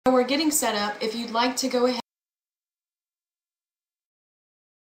getting set up, if you'd like to go ahead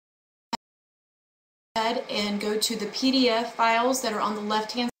and go to the PDF files that are on the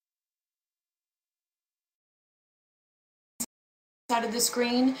left-hand side of the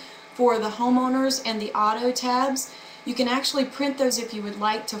screen for the homeowners and the auto tabs, you can actually print those if you would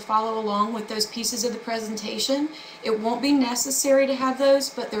like to follow along with those pieces of the presentation. It won't be necessary to have those,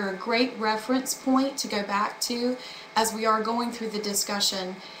 but they're a great reference point to go back to as we are going through the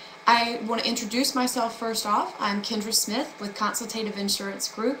discussion. I want to introduce myself first off. I'm Kindra Smith with Consultative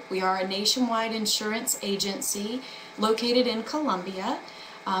Insurance Group. We are a nationwide insurance agency located in Columbia.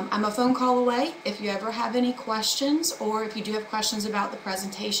 I'm a phone call away if you ever have any questions, or if you do have questions about the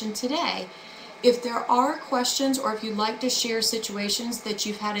presentation today. If there are questions, or if you'd like to share situations that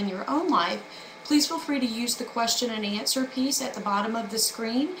you've had in your own life, please feel free to use the question and answer piece at the bottom of the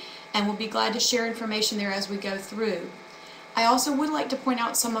screen, and we'll be glad to share information there as we go through. I also would like to point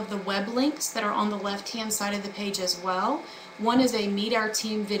out some of the web links that are on the left-hand side of the page as well. One is a Meet Our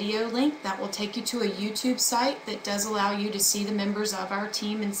Team video link that will take you to a YouTube site that does allow you to see the members of our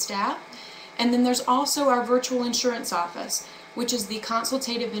team and staff. And then there's also our virtual insurance office, which is the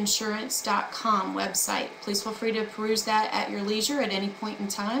consultativeinsurance.com website. Please feel free to peruse that at your leisure at any point in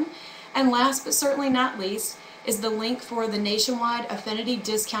time. And last but certainly not least is the link for the nationwide affinity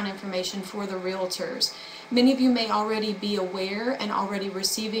discount information for the realtors. Many of you may already be aware and already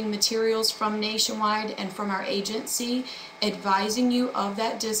receiving materials from Nationwide and from our agency advising you of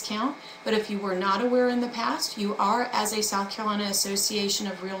that discount, but if you were not aware in the past, you are, as a South Carolina Association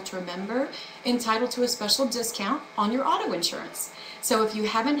of Realtor member, entitled to a special discount on your auto insurance. So if you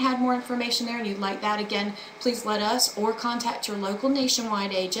haven't had more information there and you'd like that, again, please let us or contact your local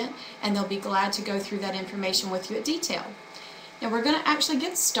Nationwide agent and they'll be glad to go through that information with you in detail. Now we're going to actually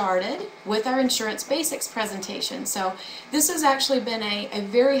get started with our insurance basics presentation. So this has actually been a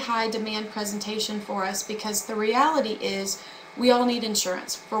very high demand presentation for us, because the reality is we all need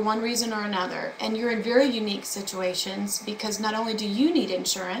insurance for one reason or another, and you're in very unique situations because not only do you need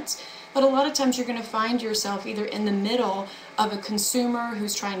insurance, but a lot of times you're going to find yourself either in the middle of a consumer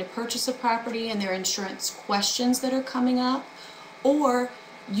who's trying to purchase a property and there are insurance questions that are coming up, or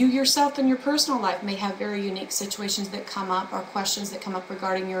you yourself in your personal life may have very unique situations that come up or questions that come up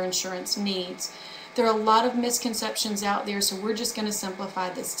regarding your insurance needs. There are a lot of misconceptions out there, so we're just going to simplify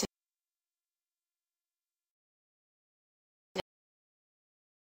this today.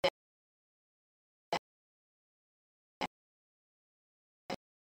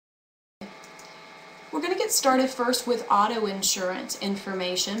 We're going to get started first with auto insurance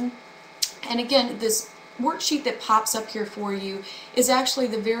information. And again, this worksheet that pops up here for you is actually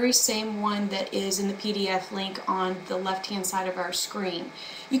the very same one that is in the PDF link on the left-hand side of our screen.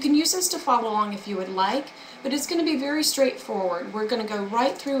 You can use this to follow along if you would like, but it's going to be very straightforward. We're going to go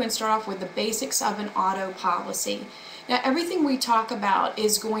right through and start off with the basics of an auto policy. Now, everything we talk about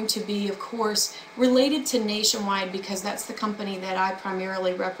is going to be, of course, related to Nationwide because that's the company that I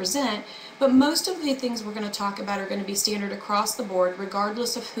primarily represent, but most of the things we're going to talk about are going to be standard across the board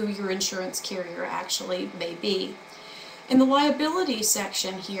regardless of who your insurance carrier actually may be. In the liability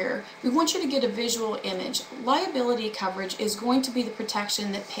section here, we want you to get a visual image. Liability coverage is going to be the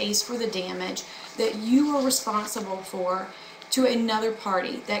protection that pays for the damage that you are responsible for to another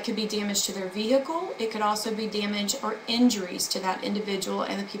party. That could be damage to their vehicle, it could also be damage or injuries to that individual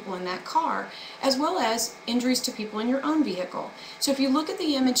and the people in that car, as well as injuries to people in your own vehicle. So if you look at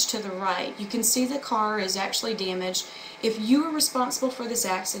the image to the right, you can see the car is actually damaged. If you are responsible for this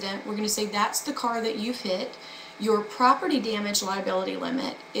accident, we're going to say that's the car that you've hit. Your property damage liability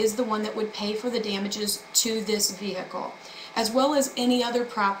limit is the one that would pay for the damages to this vehicle, as well as any other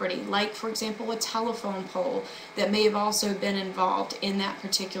property, like for example a telephone pole that may have also been involved in that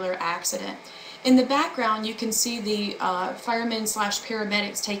particular accident. In the background you can see the firemen /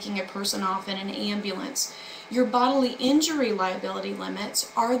 paramedics taking a person off in an ambulance. Your bodily injury liability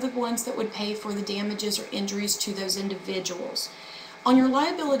limits are the ones that would pay for the damages or injuries to those individuals. On your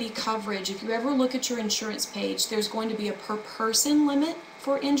liability coverage, if you ever look at your insurance page, there's going to be a per person limit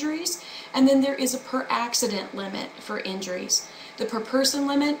for injuries, and then there is a per accident limit for injuries. The per person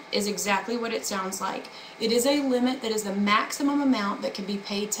limit is exactly what it sounds like. It is a limit that is the maximum amount that can be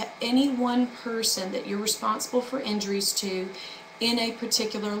paid to any one person that you're responsible for injuries to in a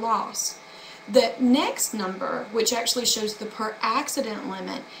particular loss. The next number, which actually shows the per accident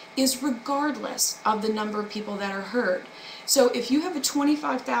limit, is regardless of the number of people that are hurt. So if you have a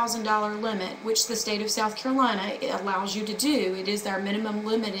 $25,000 limit, which the state of South Carolina allows you to do, it is our minimum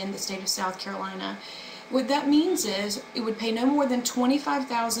limit in the state of South Carolina, what that means is it would pay no more than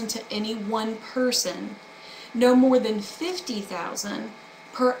 $25,000 to any one person, no more than $50,000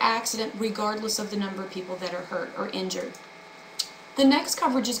 per accident, regardless of the number of people that are hurt or injured. The next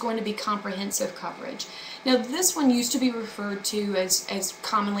coverage is going to be comprehensive coverage. Now, this one used to be referred to as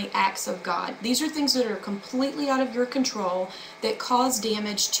commonly acts of God. These are things that are completely out of your control that cause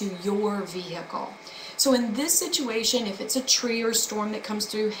damage to your vehicle. So in this situation, if it's a tree or storm that comes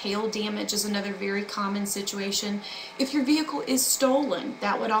through, hail damage is another very common situation. If your vehicle is stolen,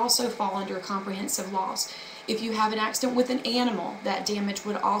 that would also fall under a comprehensive loss. If you have an accident with an animal, that damage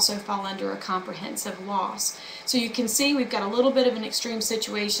would also fall under a comprehensive loss. So you can see we've got a little bit of an extreme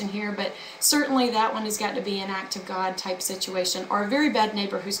situation here, but certainly that one has got to be an act of God type situation, or a very bad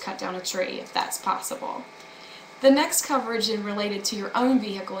neighbor who's cut down a tree, if that's possible. The next coverage related to your own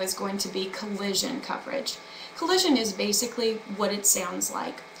vehicle is going to be collision coverage. Collision is basically what it sounds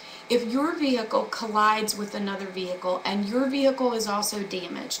like. If your vehicle collides with another vehicle and your vehicle is also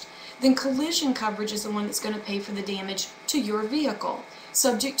damaged, then collision coverage is the one that's going to pay for the damage to your vehicle,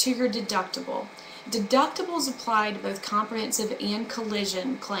 subject to your deductible. Deductibles apply to both comprehensive and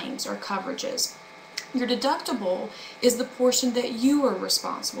collision claims or coverages. Your deductible is the portion that you are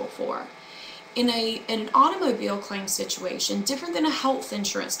responsible for. In an automobile claim situation, different than a health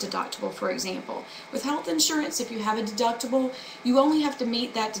insurance deductible, for example. With health insurance, if you have a deductible, you only have to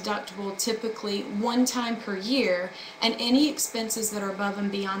meet that deductible typically one time per year, and any expenses that are above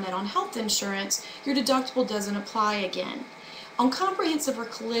and beyond that on health insurance, your deductible doesn't apply again. On comprehensive or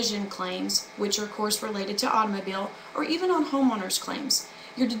collision claims, which are of course related to automobile, or even on homeowners claims,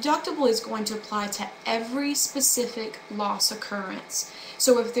 your deductible is going to apply to every specific loss occurrence.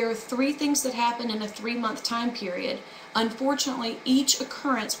 So if there are 3 things that happen in a 3-month time period, unfortunately each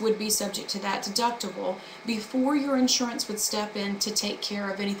occurrence would be subject to that deductible before your insurance would step in to take care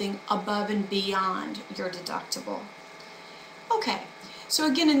of anything above and beyond your deductible. Okay. So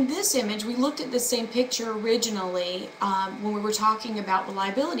again, in this image, we looked at the same picture originally when we were talking about the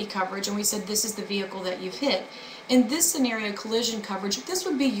liability coverage, and we said this is the vehicle that you've hit. In this scenario, collision coverage, this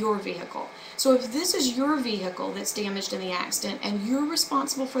would be your vehicle. So if this is your vehicle that's damaged in the accident and you're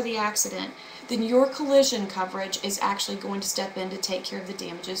responsible for the accident, then your collision coverage is actually going to step in to take care of the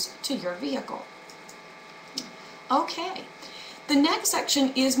damages to your vehicle. Okay. The next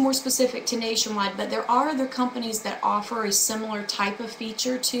section is more specific to Nationwide, but there are other companies that offer a similar type of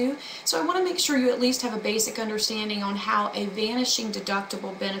feature too. So I want to make sure you at least have a basic understanding on how a vanishing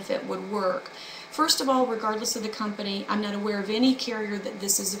deductible benefit would work. First of all, regardless of the company, I'm not aware of any carrier that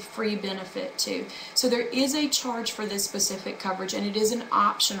this is a free benefit to. So there is a charge for this specific coverage, and it is an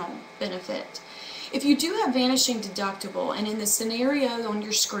optional benefit. If you do have vanishing deductible, and in the scenario on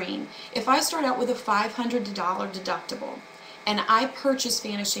your screen, if I start out with a $500 deductible, and I purchase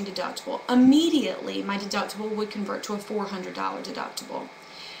vanishing deductible, immediately my deductible would convert to a $400 deductible.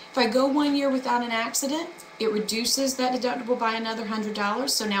 If I go 1 year without an accident, it reduces that deductible by another $100,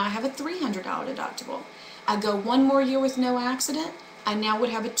 so now I have a $300 deductible. I go 1 more year with no accident, I now would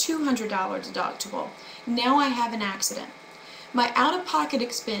have a $200 deductible. Now I have an accident. My out-of-pocket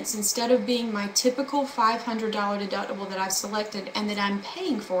expense, instead of being my typical $500 deductible that I've selected and that I'm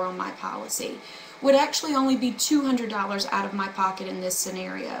paying for on my policy, would actually only be $200 out of my pocket in this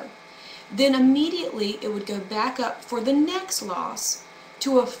scenario. Then immediately it would go back up for the next loss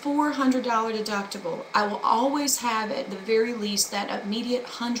to a $400 deductible. I will always have at the very least that immediate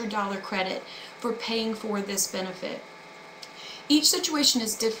 $100 credit for paying for this benefit. Each situation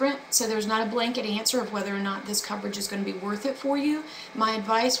is different, so there's not a blanket answer of whether or not this coverage is going to be worth it for you. My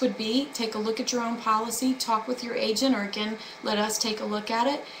advice would be take a look at your own policy, talk with your agent, or again, let us take a look at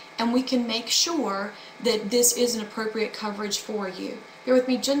it, and we can make sure that this is an appropriate coverage for you. Bear with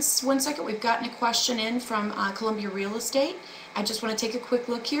me just 1 second. We've gotten a question in from Columbia Real Estate. I just want to take a quick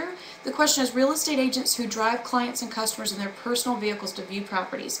look here. The question is, real estate agents who drive clients and customers in their personal vehicles to view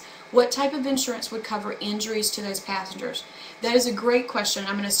properties, what type of insurance would cover injuries to those passengers? That is a great question.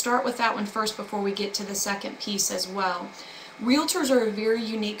 I'm going to start with that one first before we get to the second piece as well. Realtors are a very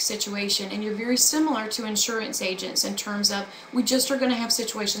unique situation, and you're very similar to insurance agents in terms of we just are going to have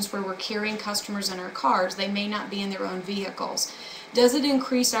situations where we're carrying customers in our cars. They may not be in their own vehicles. Does it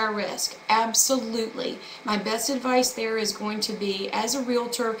increase our risk? Absolutely. My best advice there is going to be, as a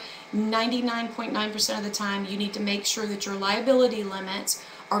realtor, 99.9% of the time, you need to make sure that your liability limits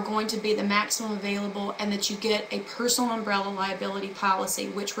are going to be the maximum available and that you get a personal umbrella liability policy,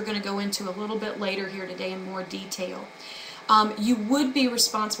 which we're going to go into a little bit later here today in more detail. You would be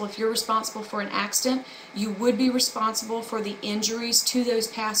responsible, if you're responsible for an accident, you would be responsible for the injuries to those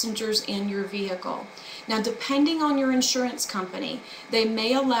passengers in your vehicle. Now, depending on your insurance company, they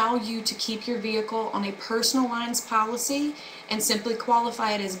may allow you to keep your vehicle on a personal lines policy and simply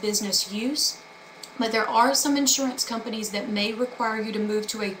qualify it as business use, But there are some insurance companies that may require you to move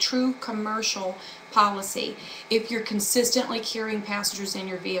to a true commercial policy if you're consistently carrying passengers in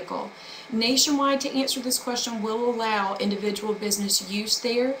your vehicle. Nationwide, to answer this question, will allow individual business use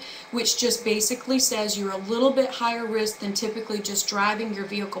there, which just basically says you're a little bit higher risk than typically just driving your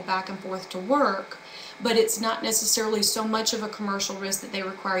vehicle back and forth to work, but it's not necessarily so much of a commercial risk that they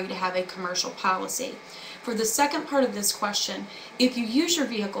require you to have a commercial policy. For the second part of this question, if you use your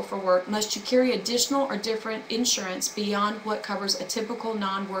vehicle for work, must you carry additional or different insurance beyond what covers a typical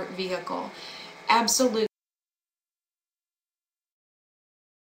non-work vehicle? Absolutely.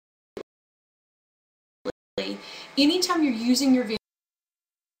 Anytime you're using your vehicle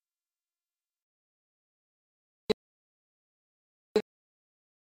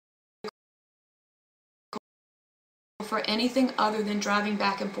for anything other than driving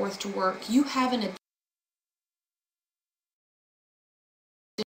back and forth to work, you have an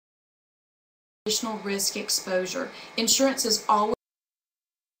additional risk exposure. Insurance is always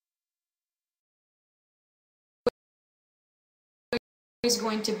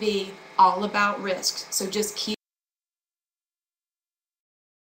going to be all about risks, so just keep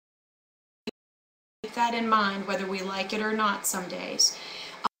that in mind whether we like it or not some days.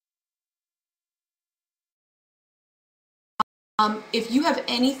 If you have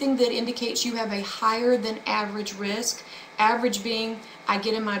anything that indicates you have a higher than average risk, average being I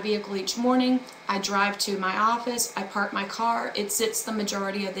get in my vehicle each morning, I drive to my office, I park my car, it sits the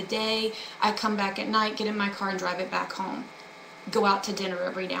majority of the day, I come back at night, get in my car and drive it back home, go out to dinner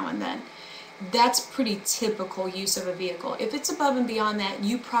every now and then. That's pretty typical use of a vehicle. If it's above and beyond that,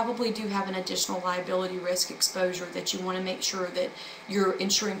 you probably do have an additional liability risk exposure that you want to make sure that you're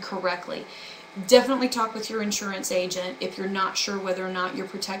insuring correctly. Definitely talk with your insurance agent if you're not sure whether or not you're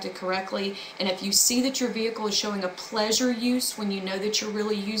protected correctly, and if you see that your vehicle is showing a pleasure use when you know that you're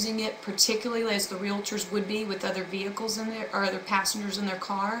really using it, particularly as the realtors would be with other vehicles in there or other passengers in their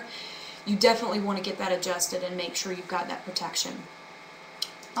car, you definitely want to get that adjusted and make sure you've got that protection.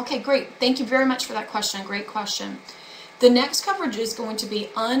 Okay, great. Thank you very much for that question. Great question. The next coverage is going to be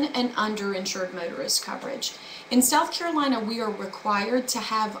un- and underinsured motorist coverage. In South Carolina, we are required to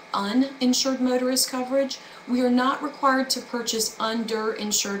have uninsured motorist coverage. We are not required to purchase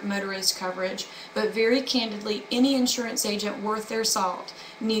underinsured motorist coverage, but very candidly, any insurance agent worth their salt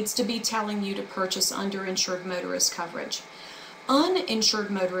needs to be telling you to purchase underinsured motorist coverage.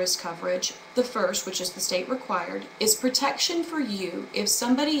 Uninsured motorist coverage, the first, which is the state required, is protection for you if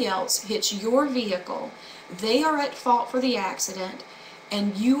somebody else hits your vehicle, they are at fault for the accident,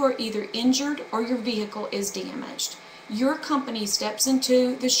 and you are either injured or your vehicle is damaged. Your company steps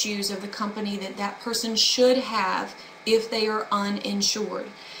into the shoes of the company that that person should have if they are uninsured,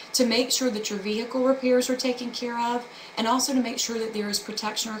 to make sure that your vehicle repairs are taken care of, and also to make sure that there is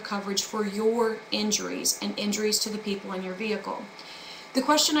protection or coverage for your injuries and injuries to the people in your vehicle. The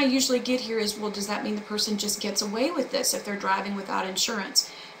question I usually get here is, well, does that mean the person just gets away with this if they're driving without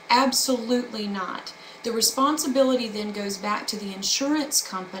insurance? Absolutely not. The responsibility then goes back to the insurance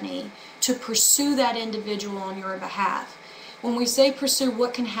company to pursue that individual on your behalf. When we say pursue,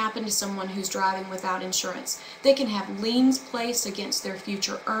 what can happen to someone who's driving without insurance? They can have liens placed against their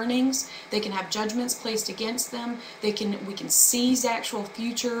future earnings. They can have judgments placed against them. We can seize actual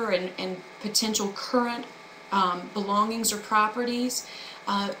future and potential current belongings or properties.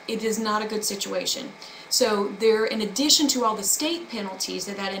 It is not a good situation. So there, in addition to all the state penalties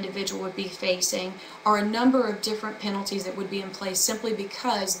that that individual would be facing, are a number of different penalties that would be in place simply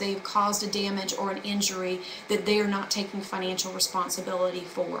because they've caused a damage or an injury that they are not taking financial responsibility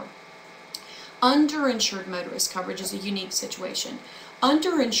for. Underinsured motorist coverage is a unique situation.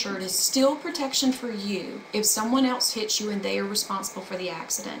 Underinsured is still protection for you if someone else hits you and they are responsible for the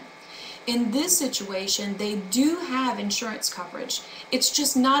accident. In this situation, they do have insurance coverage. It's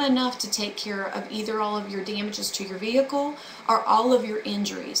just not enough to take care of either all of your damages to your vehicle or all of your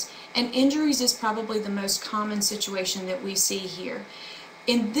injuries. And injuries is probably the most common situation that we see here.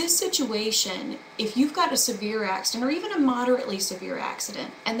 In this situation, if you've got a severe accident or even a moderately severe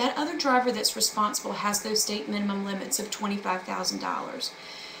accident, and that other driver that's responsible has those state minimum limits of $25,000,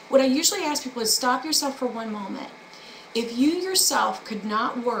 what I usually ask people is stop yourself for one moment. If you yourself could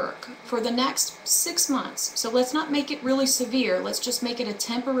not work for the next 6 months, so let's not make it really severe, let's just make it a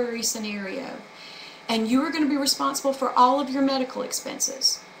temporary scenario, and you are going to be responsible for all of your medical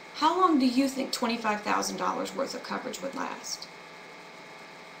expenses, how long do you think $25,000 worth of coverage would last?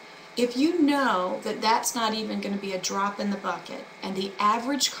 If you know that that's not even going to be a drop in the bucket, and the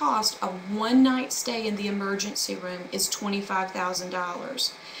average cost of one night stay in the emergency room is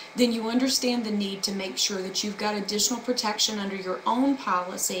 $25,000, then you understand the need to make sure that you've got additional protection under your own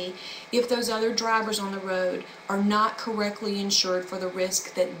policy if those other drivers on the road are not correctly insured for the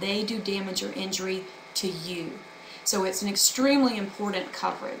risk that they do damage or injury to you. So it's an extremely important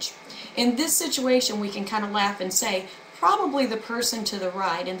coverage. In this situation, we can kind of laugh and say, probably the person to the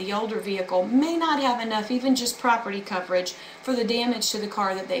right in the older vehicle may not have enough, even just property coverage, for the damage to the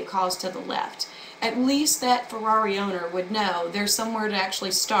car that they caused to the left. At least that Ferrari owner would know there's somewhere to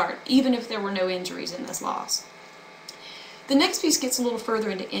actually start, even if there were no injuries in this loss. The next piece gets a little further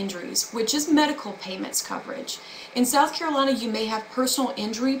into injuries, which is medical payments coverage. In South Carolina, you may have personal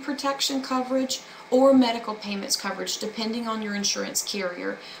injury protection coverage or medical payments coverage, depending on your insurance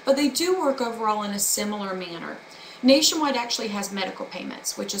carrier, but they do work overall in a similar manner. Nationwide actually has medical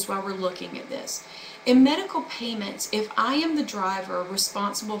payments, which is why we're looking at this. In medical payments, if I am the driver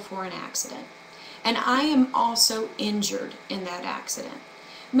responsible for an accident, and I am also injured in that accident,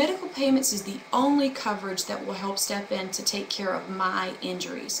 medical payments is the only coverage that will help step in to take care of my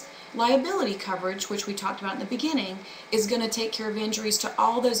injuries. Liability coverage, which we talked about in the beginning, is going to take care of injuries to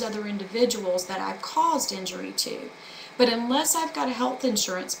all those other individuals that I've caused injury to. But unless I've got a health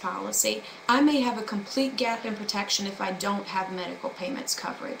insurance policy, I may have a complete gap in protection if I don't have medical payments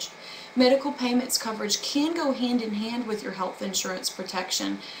coverage. Medical payments coverage can go hand in hand with your health insurance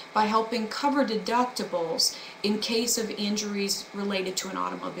protection by helping cover deductibles in case of injuries related to an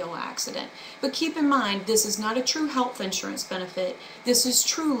automobile accident. But keep in mind, this is not a true health insurance benefit. This is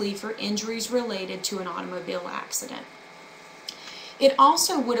truly for injuries related to an automobile accident. It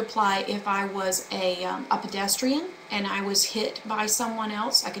also would apply if I was a pedestrian and I was hit by someone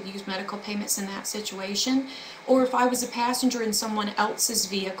else. I could use medical payments in that situation. Or if I was a passenger in someone else's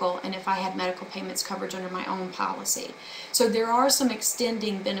vehicle and if I had medical payments coverage under my own policy. So there are some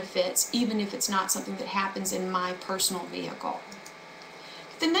extending benefits, even if it's not something that happens in my personal vehicle.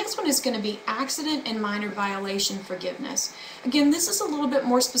 The next one is going to be accident and minor violation forgiveness. Again, this is a little bit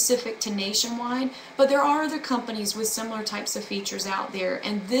more specific to Nationwide, but there are other companies with similar types of features out there,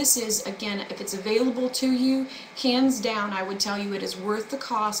 and this is, again, if it's available to you, hands down, I would tell you it is worth the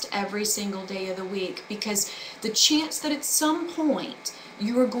cost every single day of the week, because the chance that at some point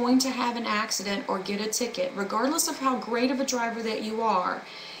you are going to have an accident or get a ticket, regardless of how great of a driver that you are,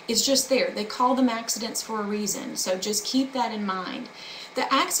 is just there. They call them accidents for a reason, so just keep that in mind.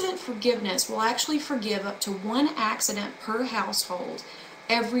 The accident forgiveness will actually forgive up to one accident per household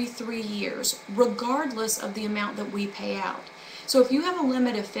every 3 years, regardless of the amount that we pay out. So if you have a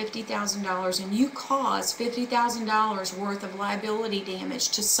limit of $50,000 and you cause $50,000 worth of liability damage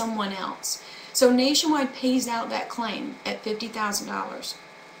to someone else, so Nationwide pays out that claim at $50,000.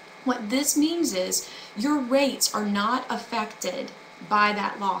 What this means is your rates are not affected by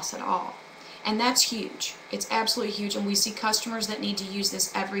that loss at all. And that's huge. It's absolutely huge, and we see customers that need to use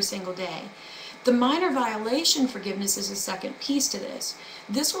this every single day. The minor violation forgiveness is a second piece to this.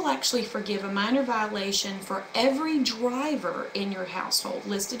 This will actually forgive a minor violation for every driver in your household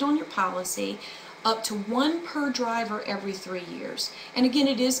listed on your policy, up to one per driver every 3 years. And again,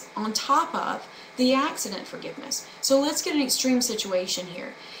 it is on top of the accident forgiveness. So let's get an extreme situation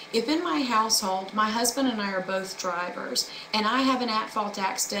here. If in my household, my husband and I are both drivers, and I have an at-fault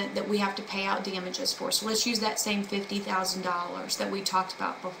accident that we have to pay out damages for, so let's use that same $50,000 that we talked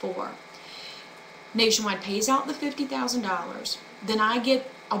about before. Nationwide pays out the $50,000, then I get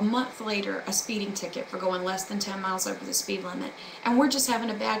a month later a speeding ticket for going less than 10 miles over the speed limit, and we're just having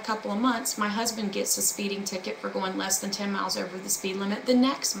a bad couple of months. My husband gets a speeding ticket for going less than 10 miles over the speed limit the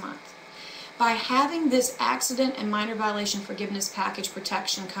next month. By having this accident and minor violation forgiveness package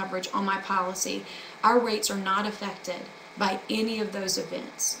protection coverage on my policy, our rates are not affected by any of those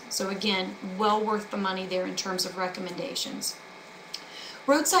events. So again, well worth the money there in terms of recommendations.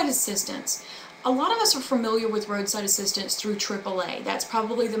 Roadside assistance. A lot of us are familiar with roadside assistance through AAA. That's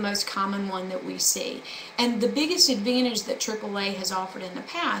probably the most common one that we see. And the biggest advantage that AAA has offered in the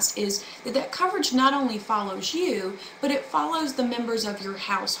past is that that coverage not only follows you, but it follows the members of your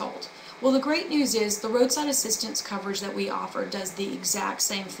household. Well, the great news is the roadside assistance coverage that we offer does the exact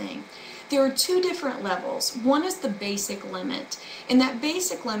same thing. There are two different levels. One is the basic limit. In that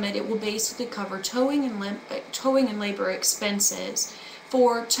basic limit, it will basically cover towing and labor expenses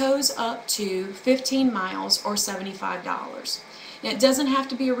for tows up to 15 miles or $75. Now, it doesn't have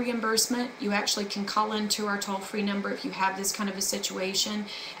to be a reimbursement. You actually can call into our toll-free number if you have this kind of a situation,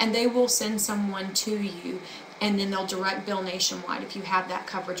 and they will send someone to you, and then they'll direct bill Nationwide if you have that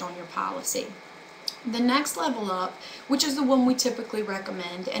coverage on your policy. The next level up, which is the one we typically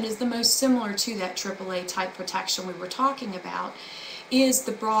recommend and is the most similar to that AAA type protection we were talking about, is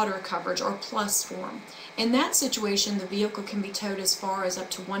the broader coverage or plus form. In that situation, the vehicle can be towed as far as up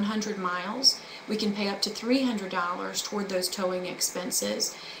to 100 miles. We can pay up to $300 toward those towing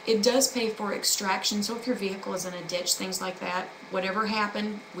expenses. It does pay for extraction, so if your vehicle is in a ditch, things like that, whatever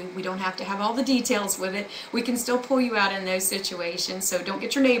happened, we don't have to have all the details with it. We can still pull you out in those situations, so don't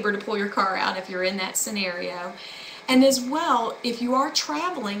get your neighbor to pull your car out if you're in that scenario. And as well, if you are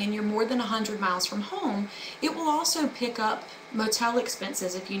traveling and you're more than 100 miles from home, it will also pick up motel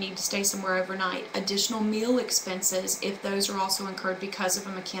expenses if you need to stay somewhere overnight, additional meal expenses if those are also incurred because of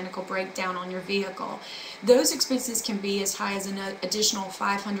a mechanical breakdown on your vehicle. Those expenses can be as high as an additional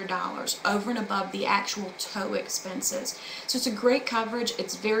 $500 over and above the actual tow expenses. So it's a great coverage.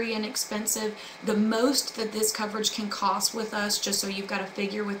 It's very inexpensive. The most that this coverage can cost with us, just so you've got a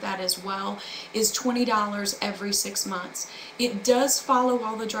figure with that as well, is $20 every 6 months. It does follow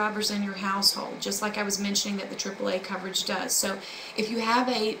all the drivers in your household, just like I was mentioning that the AAA coverage does. So if you have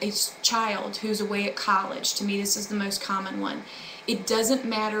a child who's away at college, to me this is the most common one, it doesn't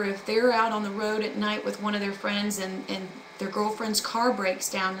matter if they're out on the road at night with one of their friends and their girlfriend's car breaks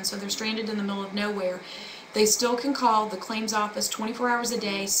down and so they're stranded in the middle of nowhere. They still can call the claims office 24 hours a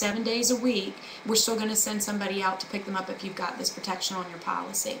day, 7 days a week. We're still going to send somebody out to pick them up if you've got this protection on your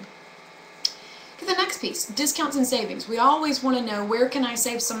policy. The next piece, discounts and savings. We always want to know, where can I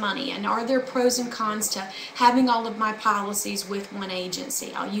save some money, and are there pros and cons to having all of my policies with one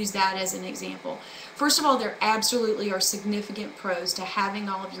agency? I'll use that as an example. First of all, there absolutely are significant pros to having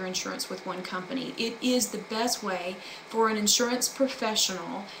all of your insurance with one company. It is the best way for an insurance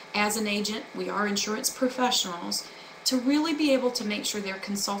professional, as an agent, we are insurance professionals, to really be able to make sure they're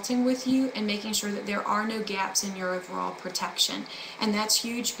consulting with you and making sure that there are no gaps in your overall protection. And that's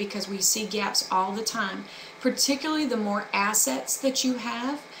huge because we see gaps all the time. Particularly the more assets that you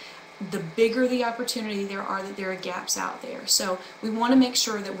have, the bigger the opportunity there are that there are gaps out there. So we want to make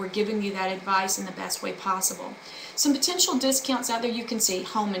sure that we're giving you that advice in the best way possible. Some potential discounts out there you can see: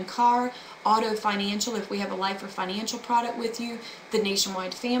 home and car, auto financial if we have a life or financial product with you, the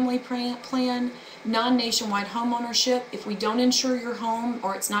nationwide family plan, non-nationwide home ownership. If we don't insure your home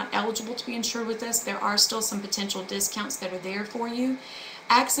or it's not eligible to be insured with us, there are still some potential discounts that are there for you.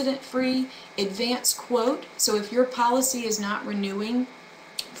 Accident-free, advance quote. So if your policy is not renewing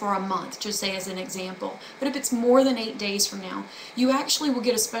for a month, just say as an example, but if it's more than 8 days from now, you actually will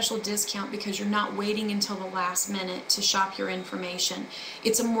get a special discount because you're not waiting until the last minute to shop your information.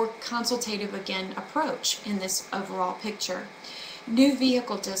 It's a more consultative, again, approach in this overall picture. New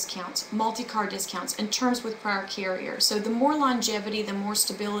vehicle discounts, multi-car discounts, and terms with prior carriers. So the more longevity, the more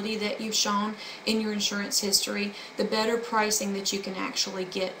stability that you've shown in your insurance history, the better pricing that you can actually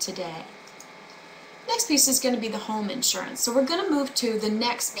get today. Next piece is going to be the home insurance. So we're going to move to the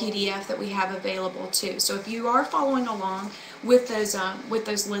next PDF that we have available too. So if you are following along with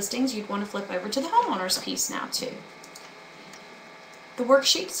those listings, you'd want to flip over to the homeowners piece now too. The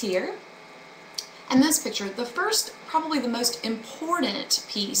worksheet's here. And this picture, the first, probably the most important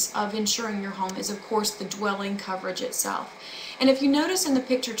piece of insuring your home is, of course, the dwelling coverage itself. And if you notice in the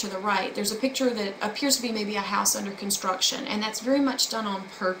picture to the right, there's a picture that appears to be maybe a house under construction, and that's very much done on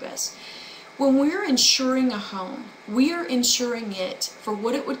purpose. When we're insuring a home, we are insuring it for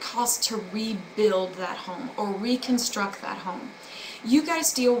what it would cost to rebuild that home or reconstruct that home. You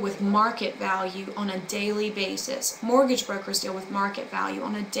guys deal with market value on a daily basis. Mortgage brokers deal with market value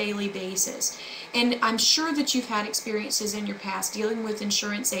on a daily basis. And I'm sure that you've had experiences in your past dealing with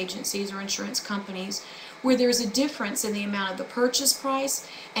insurance agencies or insurance companies where there's a difference in the amount of the purchase price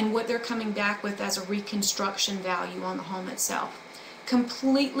and what they're coming back with as a reconstruction value on the home itself.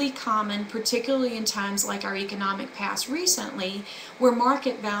 Completely common, particularly in times like our economic past recently, where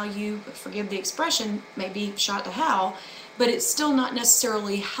market value, forgive the expression, may be shot to hell, but it's still not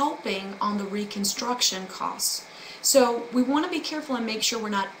necessarily helping on the reconstruction costs. So we want to be careful and make sure we're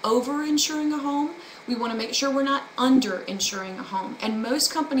not over-insuring a home. We want to make sure we're not under-insuring a home. And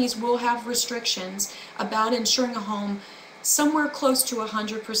most companies will have restrictions about insuring a home somewhere close to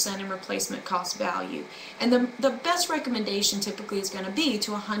 100% in replacement cost value. And the best recommendation typically is going to be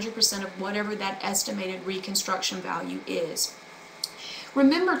to 100% of whatever that estimated reconstruction value is.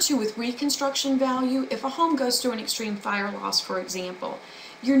 Remember too, with reconstruction value, if a home goes through an extreme fire loss, for example,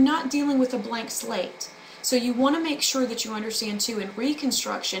 you're not dealing with a blank slate. So you want to make sure that you understand too, in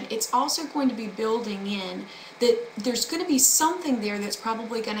reconstruction, it's also going to be building in that there's going to be something there that's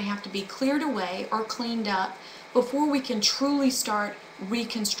probably going to have to be cleared away or cleaned up before we can truly start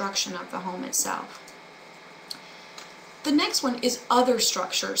reconstruction of the home itself. The next one is other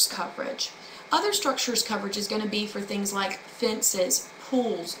structures coverage. Other structures coverage is going to be for things like fences,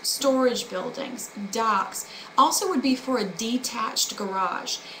 pools, storage buildings, docks. Also would be for a detached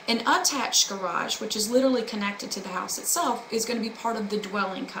garage. An attached garage, which is literally connected to the house itself, is going to be part of the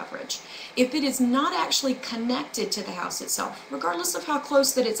dwelling coverage. If it is not actually connected to the house itself, regardless of how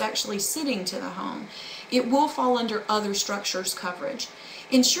close that it's actually sitting to the home, it will fall under other structures coverage.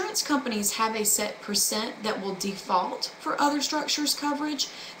 Insurance companies have a set percent that will default for other structures coverage.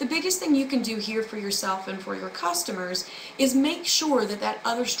 The biggest thing you can do here for yourself and for your customers is make sure that that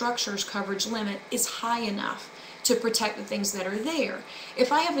other structures coverage limit is high enough to protect the things that are there.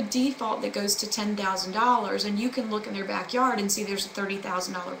 If I have a default that goes to $10,000 and you can look in their backyard and see there's a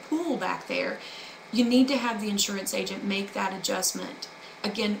 $30,000 pool back there, you need to have the insurance agent make that adjustment.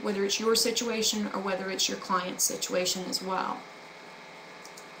 Again, whether it's your situation or whether it's your client's situation as well.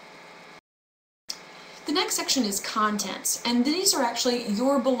 The next section is contents, and these are actually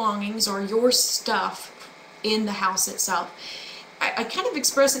your belongings or your stuff in the house itself. I kind of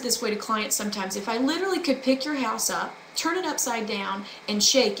express it this way to clients sometimes. If I literally could pick your house up, turn it upside down, and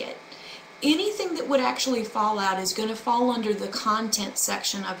shake it, anything that would actually fall out is going to fall under the contents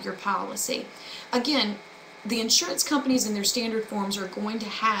section of your policy. Again, the insurance companies in their standard forms are going to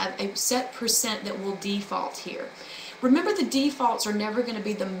have a set percent that will default here. Remember, the defaults are never going to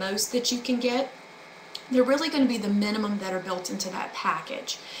be the most that you can get. They're really going to be the minimum that are built into that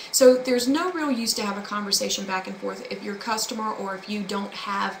package. So there's no real use to have a conversation back and forth if your customer or if you don't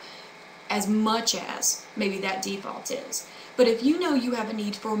have as much as maybe that default is. But if you know you have a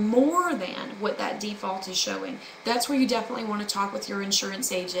need for more than what that default is showing, that's where you definitely want to talk with your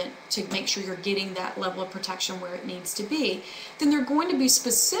insurance agent to make sure you're getting that level of protection where it needs to be. Then there are going to be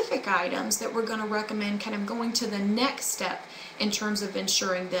specific items that we're going to recommend kind of going to the next step in terms of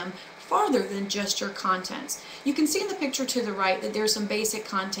insuring them farther than just your contents. You can see in the picture to the right that there's some basic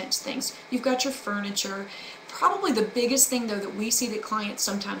contents things. You've got your furniture. Probably the biggest thing though that we see that clients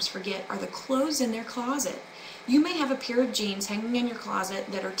sometimes forget are the clothes in their closet. You may have a pair of jeans hanging in your closet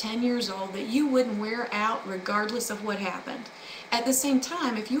that are 10 years old that you wouldn't wear out regardless of what happened. At the same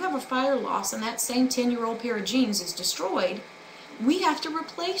time, if you have a fire loss and that same 10-year-old pair of jeans is destroyed, we have to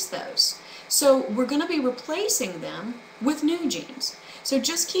replace those. So we're going to be replacing them with new jeans. So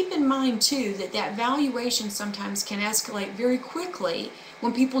just keep in mind too that that valuation sometimes can escalate very quickly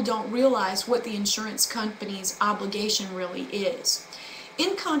when people don't realize what the insurance company's obligation really is.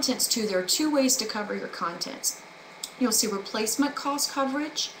 In contents too, there are two ways to cover your contents. You'll see replacement cost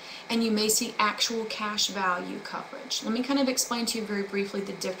coverage, and you may see actual cash value coverage. Let me kind of explain to you very briefly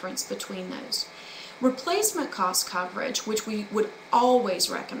the difference between those. Replacement cost coverage, which we would always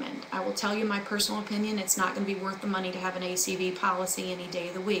recommend. I will tell you my personal opinion, it's not going to be worth the money to have an ACV policy any day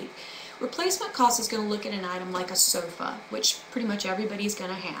of the week. Replacement cost is going to look at an item like a sofa, which pretty much everybody's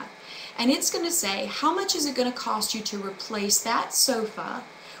going to have. And it's going to say, how much is it going to cost you to replace that sofa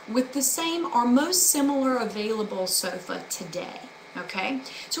with the same or most similar available sofa today? Okay?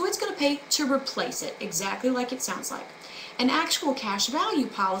 So it's going to pay to replace it, exactly like it sounds like. An actual cash value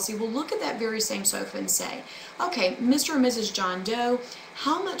policy will look at that very same sofa and say, okay, Mr. and Mrs. John Doe,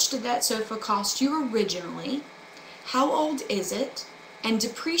 how much did that sofa cost you originally? How old is it? And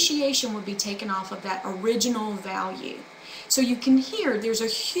depreciation would be taken off of that original value. So you can hear there's a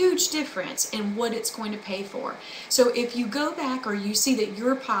huge difference in what it's going to pay for. So if you go back or you see that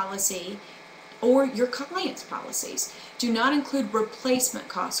your policy or your client's policies do not include replacement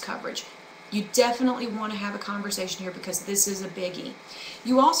cost coverage, you definitely want to have a conversation here because this is a biggie.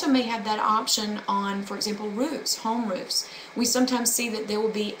 You also may have that option on, for example, roofs, home roofs. We sometimes see that there will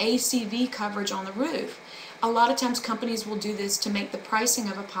be ACV coverage on the roof. A lot of times companies will do this to make the pricing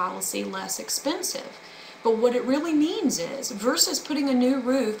of a policy less expensive. But what it really means is, versus putting a new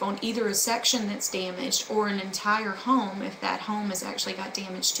roof on either a section that's damaged or an entire home, if that home has actually got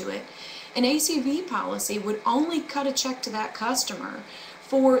damage to it, an ACV policy would only cut a check to that customer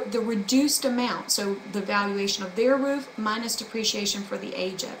for the reduced amount, so the valuation of their roof minus depreciation for the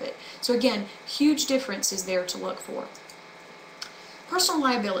age of it. So again, huge differences there to look for. Personal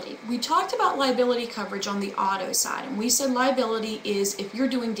liability. We talked about liability coverage on the auto side, and we said liability is if you're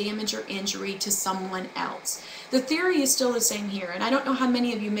doing damage or injury to someone else. The theory is still the same here, and I don't know how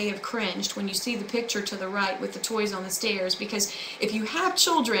many of you may have cringed when you see the picture to the right with the toys on the stairs, because if you have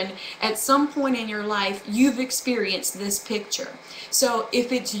children, at some point in your life, you've experienced this picture. So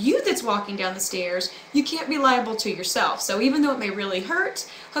if it's you that's walking down the stairs, you can't be liable to yourself. So even though it may really hurt,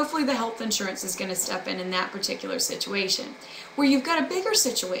 hopefully the health insurance is going to step in that particular situation. Where you've got a bigger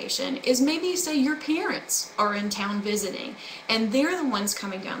situation is maybe say your parents are in town visiting and they're the ones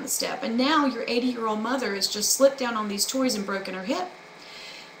coming down the step, and now your 80-year-old mother has just slipped down on these toys and broken her hip.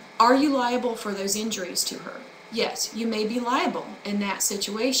 Are you liable for those injuries to her? Yes, you may be liable in that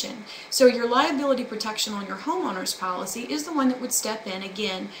situation. So your liability protection on your homeowner's policy is the one that would step in,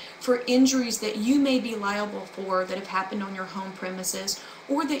 again, for injuries that you may be liable for that have happened on your home premises,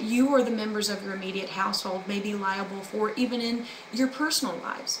 or that you or the members of your immediate household may be liable for even in your personal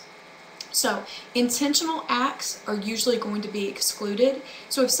lives. So intentional acts are usually going to be excluded.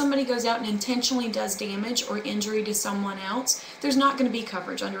 So if somebody goes out and intentionally does damage or injury to someone else, there's not going to be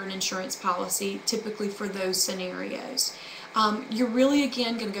coverage under an insurance policy typically for those scenarios. You're really,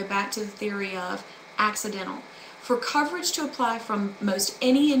 again, going to go back to the theory of accidental. For coverage to apply from most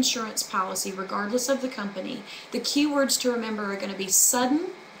any insurance policy, regardless of the company, the key words to remember are going to be sudden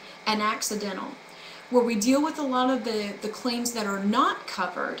and accidental. Where we deal with a lot of the claims that are not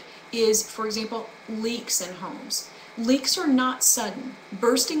covered is, for example, leaks in homes. Leaks are not sudden.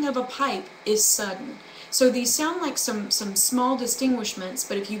 Bursting of a pipe is sudden. So these sound like some small distinguishments,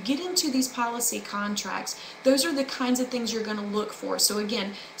 but if you get into these policy contracts, those are the kinds of things you're going to look for. So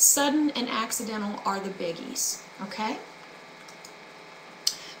again, sudden and accidental are the biggies, okay?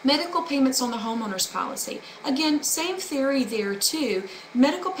 Medical payments on the homeowner's policy. Again, same theory there too.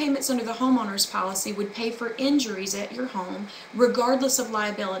 Medical payments under the homeowner's policy would pay for injuries at your home regardless of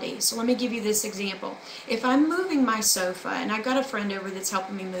liability. So let me give you this example. If I'm moving my sofa and I've got a friend over that's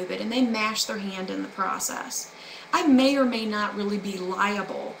helping me move it and they mash their hand in the process, I may or may not really be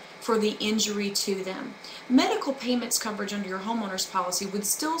liable for the injury to them. Medical payments coverage under your homeowner's policy would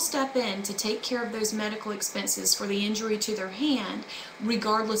still step in to take care of those medical expenses for the injury to their hand,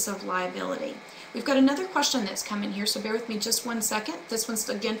 regardless of liability. We've got another question that's come in here, so bear with me just 1 second. This one's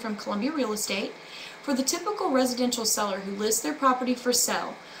again from Columbia Real Estate. For the typical residential seller who lists their property for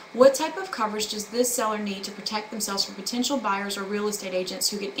sale, what type of coverage does this seller need to protect themselves from potential buyers or real estate agents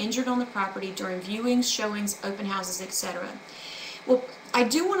who get injured on the property during viewings, showings, open houses, etc.? Well, I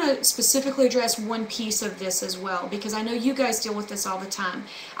do want to specifically address one piece of this as well, because I know you guys deal with this all the time.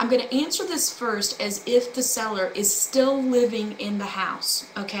 I'm going to answer this first as if the seller is still living in the house,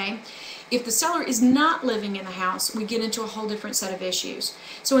 okay? If the seller is not living in the house, we get into a whole different set of issues.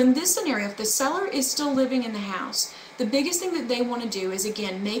 So in this scenario, if the seller is still living in the house, the biggest thing that they want to do is,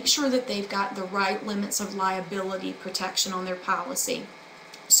 again, make sure that they've got the right limits of liability protection on their policy.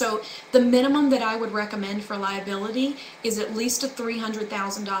 So the minimum that I would recommend for liability is at least a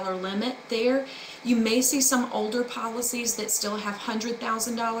 $300,000 limit there. You may see some older policies that still have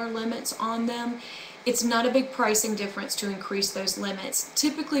 $100,000 limits on them. It's not a big pricing difference to increase those limits.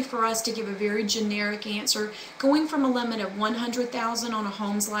 Typically for us to give a very generic answer, going from a limit of $100,000 on a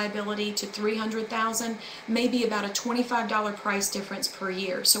home's liability to $300,000 may be about a $25 price difference per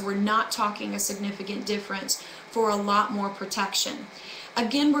year. So we're not talking a significant difference for a lot more protection.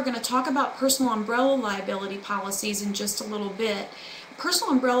 Again, we're going to talk about personal umbrella liability policies in just a little bit.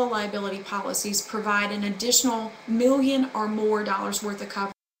 Personal umbrella liability policies provide an additional $1 million or more worth of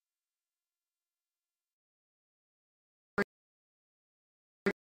coverage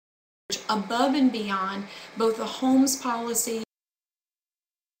above and beyond both the home's policy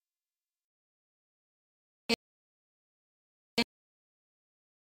and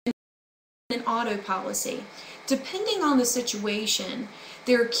an auto policy. Depending on the situation,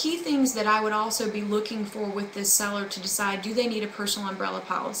 there are key things that I would also be looking for with this seller to decide, do they need a personal umbrella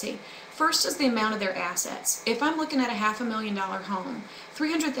policy? First is the amount of their assets. If I'm looking at a $500,000 home,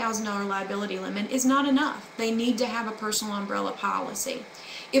 $300,000 liability limit is not enough. They need to have a personal umbrella policy.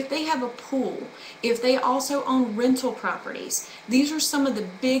 If they have a pool, if they also own rental properties, these are some of the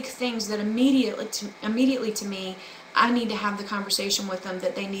big things that immediately to me, I need to have the conversation with them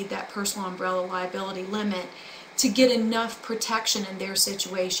that they need that personal umbrella liability limit to get enough protection in their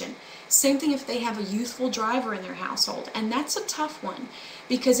situation. Same thing if they have a youthful driver in their household, and that's a tough one,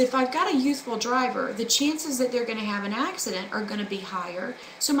 because if I've got a youthful driver, the chances that they're going to have an accident are going to be higher,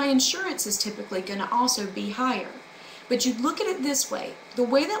 so my insurance is typically going to also be higher. But you look at it this way, the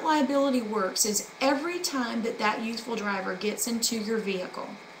way that liability works is every time that that youthful driver gets into your vehicle,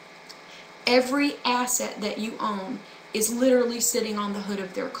 every asset that you own is literally sitting on the hood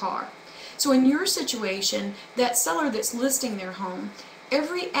of their car. So in your situation, that seller that's listing their home,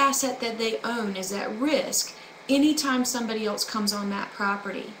 every asset that they own is at risk anytime somebody else comes on that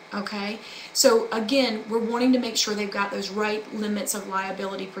property, okay? So again, we're wanting to make sure they've got those right limits of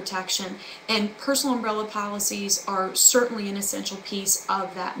liability protection, and personal umbrella policies are certainly an essential piece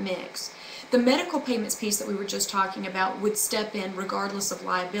of that mix. The medical payments piece that we were just talking about would step in regardless of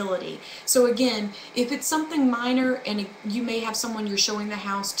liability. So again, if it's something minor and you may have someone you're showing the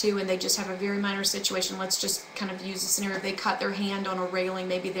house to and they just have a very minor situation, let's just kind of use a scenario, they cut their hand on a railing,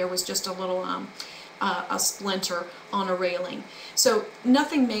 maybe there was just a little a splinter on a railing. So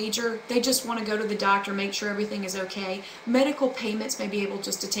nothing major. They just want to go to the doctor, make sure everything is okay. Medical payments may be able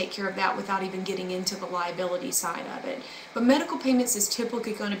just to take care of that without even getting into the liability side of it. But medical payments is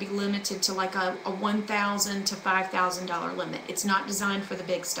typically going to be limited to like a $1,000 to $5,000 limit. It's not designed for the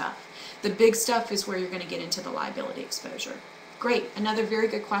big stuff. The big stuff is where you're going to get into the liability exposure. Great, another very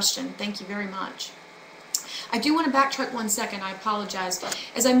good question. Thank you very much. I do want to backtrack 1 second. I apologize.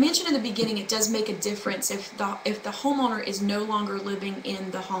 As I mentioned in the beginning, it does make a difference if the homeowner is no longer living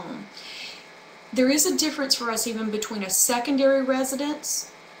in the home. There is a difference for us even between a secondary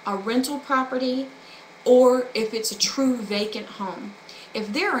residence, a rental property, or if it's a true vacant home.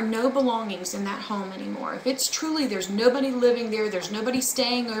 If there are no belongings in that home anymore, if it's truly there's nobody living there, there's nobody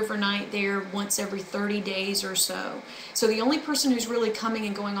staying overnight there once every 30 days or so. So the only person who's really coming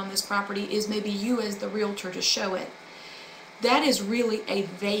and going on this property is maybe you as the realtor to show it. That is really a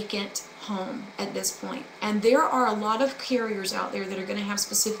vacant home at this point. And there are a lot of carriers out there that are going to have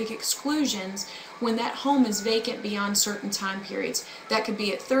specific exclusions when that home is vacant beyond certain time periods. That could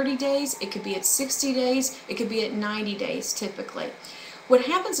be at 30 days, it could be at 60 days, it could be at 90 days typically. What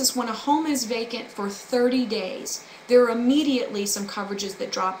happens is when a home is vacant for 30 days, there are immediately some coverages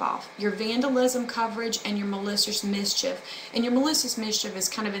that drop off. Your vandalism coverage and your malicious mischief. And your malicious mischief is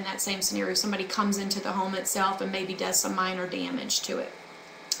kind of in that same scenario. Somebody comes into the home itself and maybe does some minor damage to it.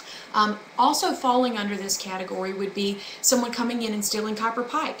 Also falling under this category would be someone coming in and stealing copper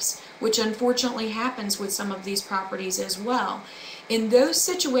pipes, which unfortunately happens with some of these properties as well. In those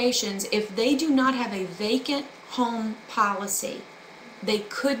situations, if they do not have a vacant home policy, they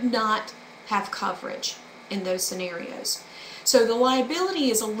could not have coverage in those scenarios. So the liability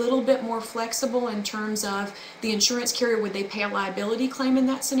is a little bit more flexible in terms of the insurance carrier, would they pay a liability claim in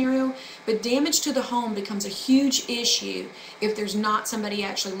that scenario, but damage to the home becomes a huge issue if there's not somebody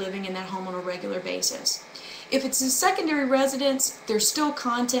actually living in that home on a regular basis. If it's a secondary residence, there's still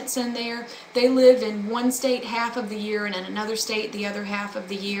contents in there. They live in one state half of the year and in another state the other half of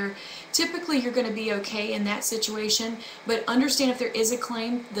the year. Typically you're going to be okay in that situation, but understand if there is a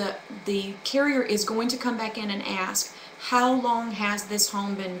claim, the carrier is going to come back in and ask, how long has this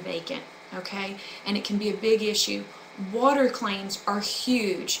home been vacant? Okay, and it can be a big issue. Water claims are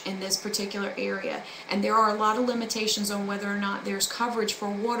huge in this particular area, and there are a lot of limitations on whether or not there's coverage for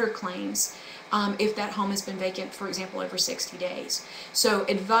water claims if that home has been vacant, for example, over 60 days. So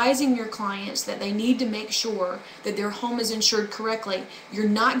advising your clients that they need to make sure that their home is insured correctly. You're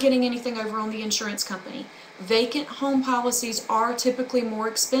not getting anything over on the insurance company. Vacant home policies are typically more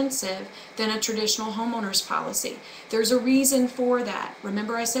expensive than a traditional homeowner's policy. There's a reason for that.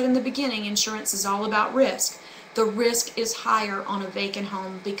 Remember I said in the beginning, insurance is all about risk. The risk is higher on a vacant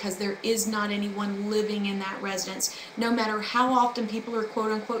home because there is not anyone living in that residence. No matter how often people are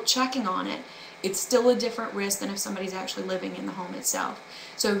quote-unquote checking on it, it's still a different risk than if somebody's actually living in the home itself.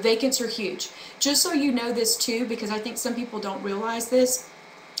 So vacants are huge. Just so you know this too, because I think some people don't realize this,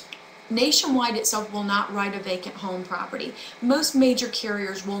 Nationwide itself will not write a vacant home property. Most major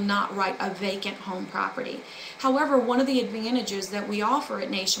carriers will not write a vacant home property. However, one of the advantages that we offer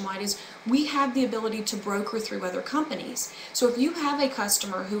at Nationwide is we have the ability to broker through other companies. So if you have a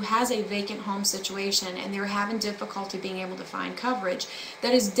customer who has a vacant home situation and they're having difficulty being able to find coverage,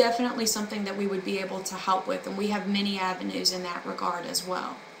 that is definitely something that we would be able to help with, and we have many avenues in that regard as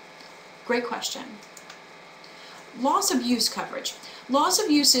well. Great question. Loss of use coverage. Loss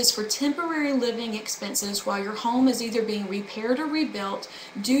of use is for temporary living expenses while your home is either being repaired or rebuilt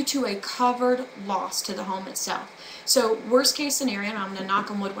due to a covered loss to the home itself. So worst case scenario, and I'm going to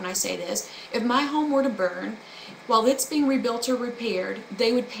knock on wood when I say this, if my home were to burn, while it's being rebuilt or repaired,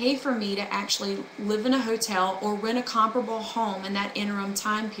 they would pay for me to actually live in a hotel or rent a comparable home in that interim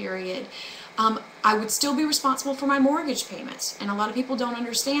time period. I would still be responsible for my mortgage payments, and a lot of people don't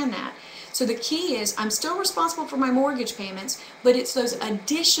understand that. So the key is I'm still responsible for my mortgage payments, but it's those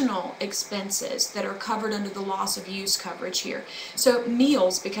additional expenses that are covered under the loss of use coverage here. So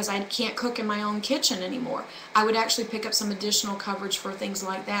meals, because I can't cook in my own kitchen anymore, I would actually pick up some additional coverage for things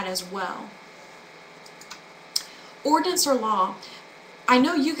like that as well. Ordinance or law. I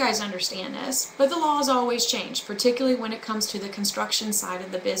know you guys understand this, but the laws always change, particularly when it comes to the construction side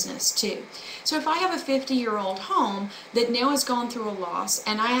of the business too. So if I have a 50-year-old home that now has gone through a loss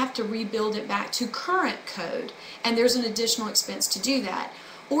and I have to rebuild it back to current code, and there's an additional expense to do that,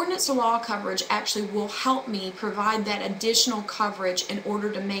 ordinance or law coverage actually will help me provide that additional coverage in order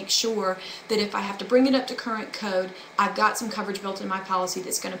to make sure that if I have to bring it up to current code, I've got some coverage built in my policy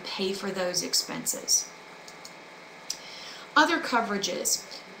that's going to pay for those expenses. Other coverages.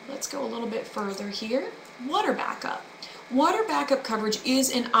 Let's go a little bit further here. Water backup. Water backup coverage is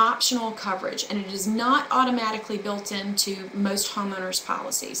an optional coverage, and it is not automatically built into most homeowners'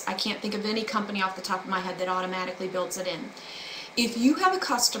 policies. I can't think of any company off the top of my head that automatically builds it in. If you have a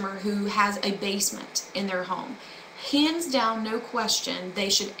customer who has a basement in their home, hands down, no question, they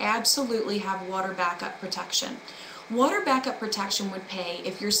should absolutely have water backup protection. Water backup protection would pay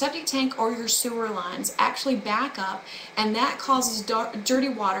if your septic tank or your sewer lines actually back up and that causes dirty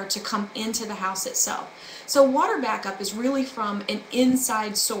water to come into the house itself. So water backup is really from an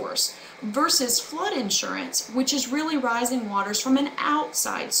inside source versus flood insurance, which is really rising waters from an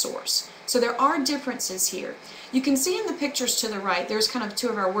outside source. So there are differences here. You can see in the pictures to the right, there's kind of two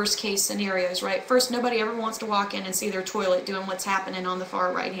of our worst case scenarios, right? First, nobody ever wants to walk in and see their toilet doing what's happening on the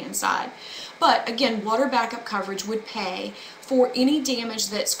far right hand side. But again, water backup coverage would pay for any damage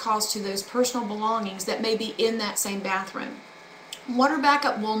that's caused to those personal belongings that may be in that same bathroom. Water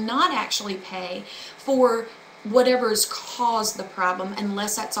backup will not actually pay for whatever's caused the problem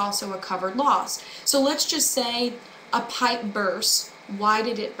unless that's also a covered loss. So let's just say a pipe bursts. Why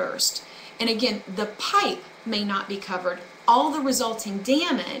did it burst? And again, the pipe may not be covered. All the resulting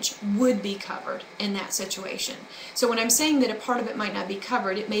damage would be covered in that situation. So when I'm saying that a part of it might not be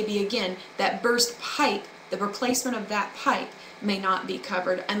covered, it may be, again, that burst pipe, the replacement of that pipe may not be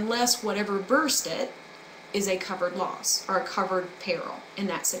covered unless whatever burst it is a covered loss or a covered peril in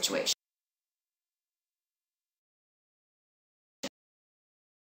that situation.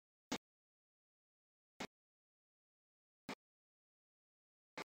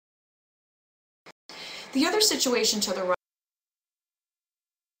 The other situation to the right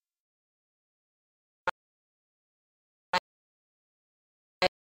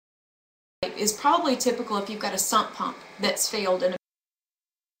is probably typical if you've got a sump pump that's failed in a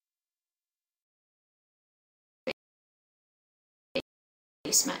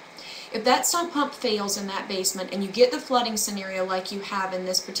basement. If that sump pump fails in that basement and you get the flooding scenario like you have in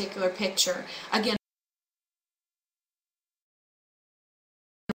this particular picture, again,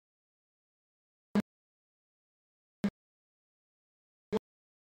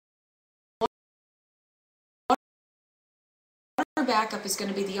 water backup is going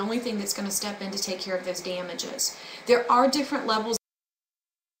to be the only thing that's going to step in to take care of those damages. There are different levels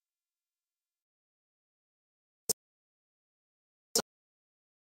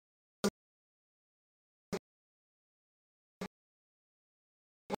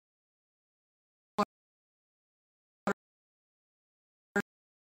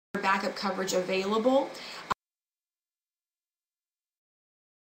of backup coverage available.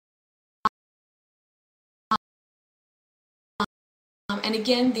 And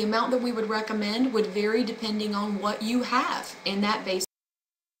again, the amount that we would recommend would vary depending on what you have in that basement.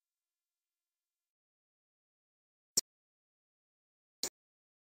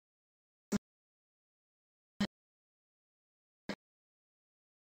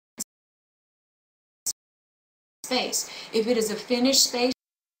 Space. If it is a finished space,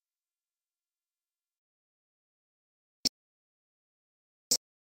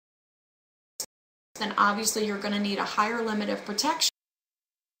 then obviously you're going to need a higher limit of protection.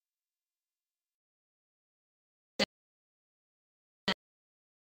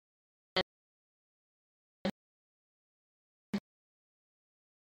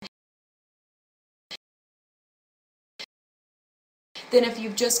 Than if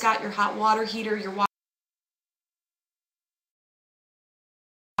you've just got your hot water heater, your water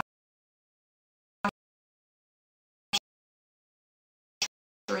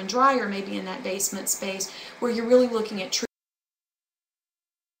and dryer maybe in that basement space where you're really looking at true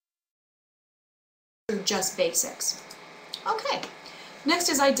just basics. Okay, next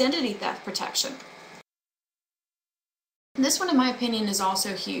is identity theft protection. This one, in my opinion, is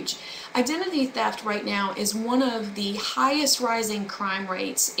also huge. Identity theft right now is one of the highest rising crime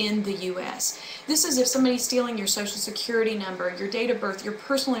rates in the U.S. This is if somebody's stealing your social security number, your date of birth, your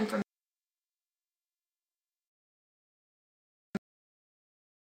personal information,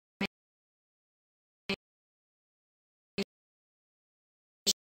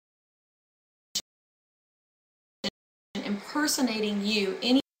 impersonating you,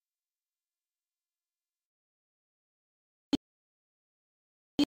 any of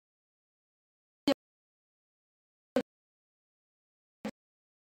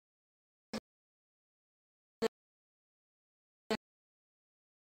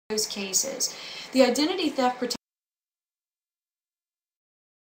those cases. The identity theft protection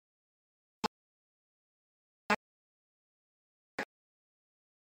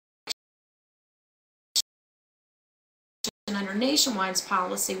under Nationwide's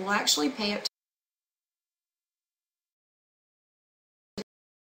policy will actually pay up to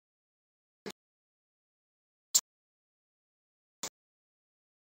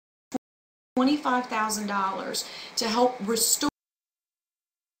 $25,000 to help restore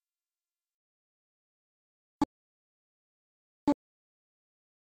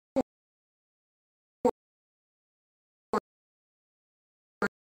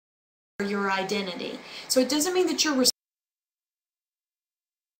your identity. So it doesn't mean that you're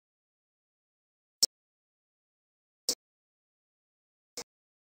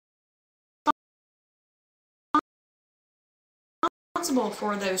responsible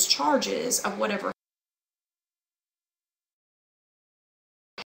for those charges of whatever.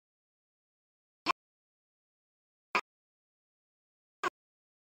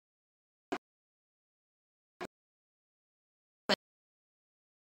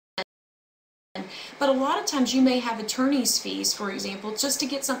 But a lot of times you may have attorney's fees, for example, just to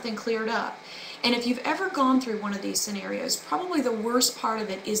get something cleared up. And if you've ever gone through one of these scenarios, probably the worst part of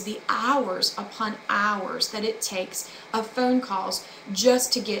it is the hours upon hours that it takes of phone calls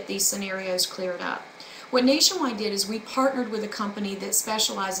just to get these scenarios cleared up. What Nationwide did is we partnered with a company that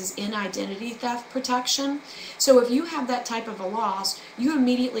specializes in identity theft protection. So if you have that type of a loss, you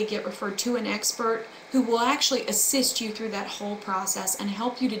immediately get referred to an expert who will actually assist you through that whole process and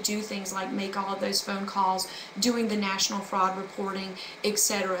help you to do things like make all of those phone calls, doing the national fraud reporting,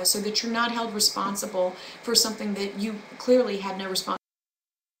 etc., so that you're not held responsible for something that you clearly had no responsibility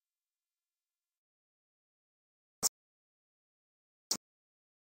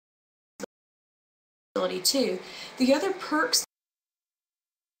to. The other perks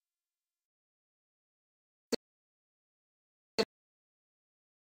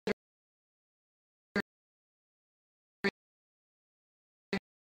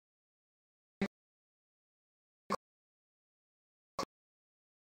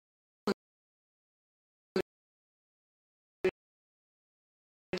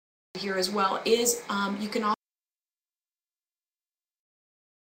here as well is you can also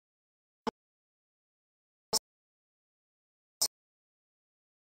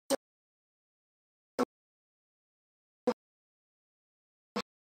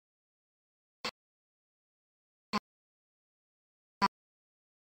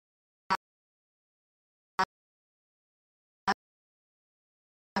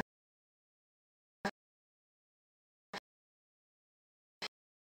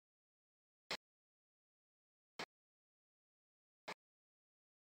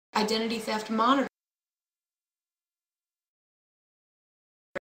identity theft monitoring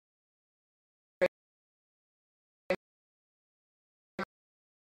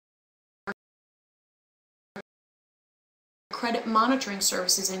credit monitoring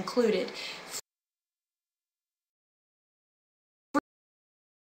services included.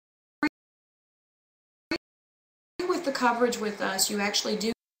 With the coverage with us, you actually do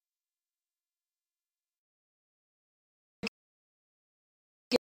get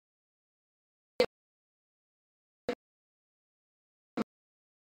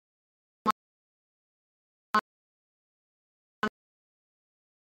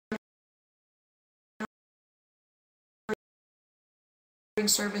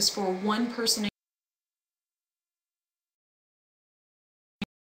service for one person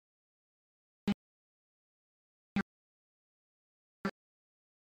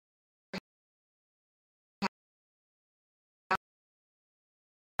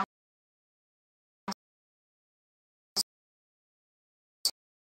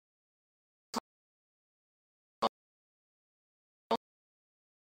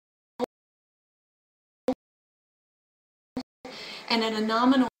and at a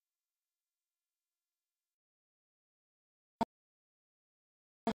nominal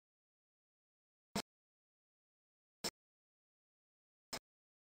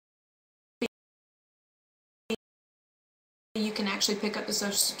you can actually pick up the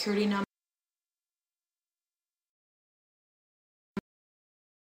Social Security number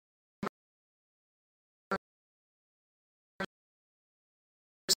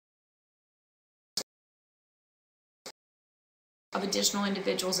of additional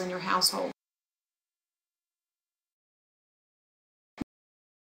individuals in your household.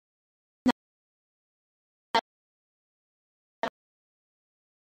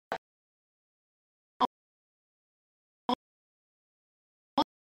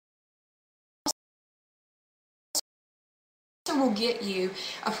 Also will get you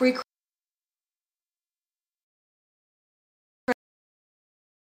a free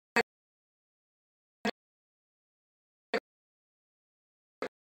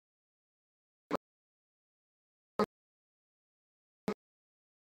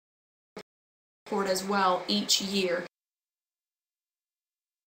report as well each year.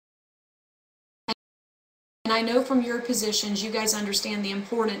 I know from your positions, you guys understand the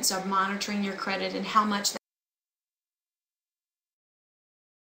importance of monitoring your credit and how much that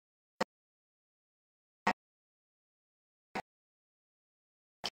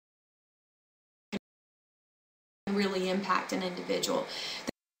can really impact an individual.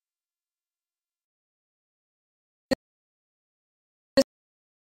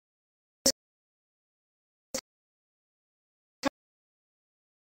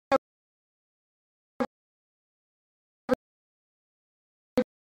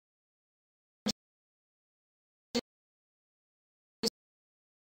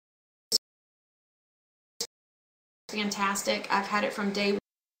 Fantastic. I've had it from day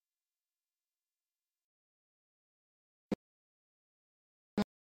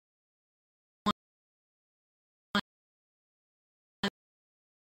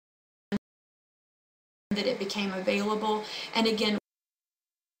that it became available. And again,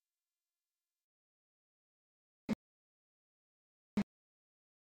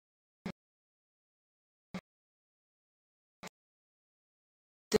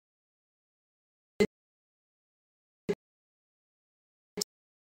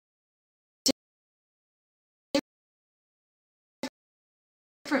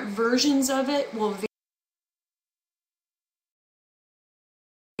 different versions of it will vary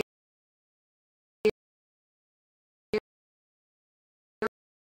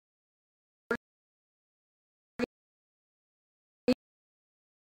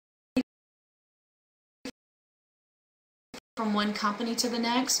from one company to the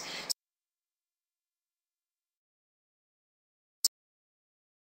next.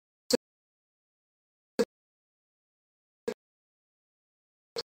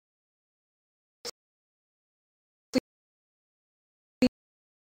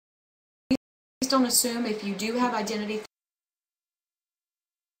 Please don't assume if you do have identity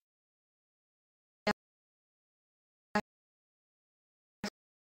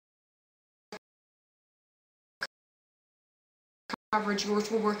coverage, yours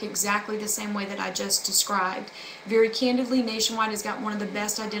will work exactly the same way that I just described. Very candidly, Nationwide has got one of the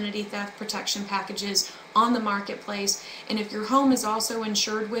best identity theft protection packages on the marketplace, and if your home is also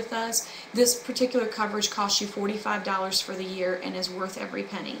insured with us, this particular coverage costs you $45 for the year and is worth every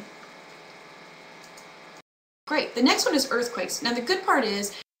penny. Great. The next one is earthquakes. Now the good part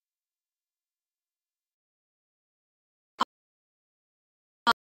is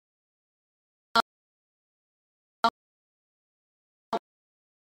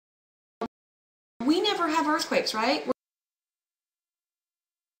we never have earthquakes, right?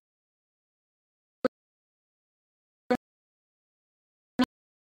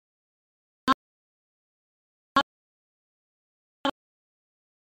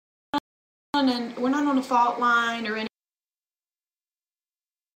 And we're not on a fault line or any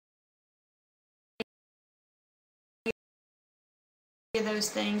of those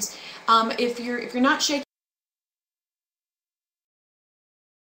things. If you're not shaking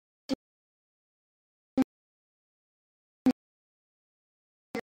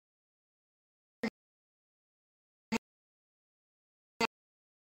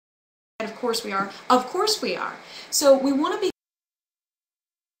of course we are. Of course we are. So we want to be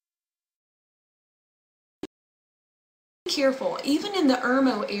careful, even in the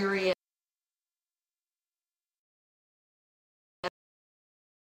Irmo area,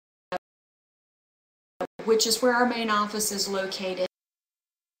 which is where our main office is located.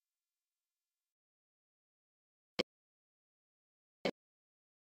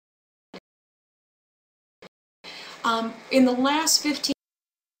 In the last 15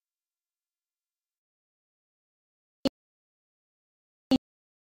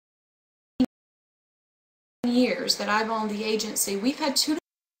 years that I've owned the agency, we've had 2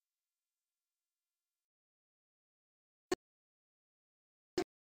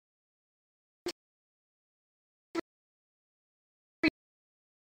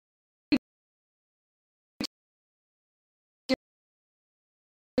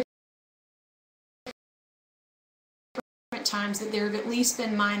 different times that there have at least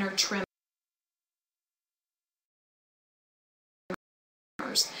been minor tremors.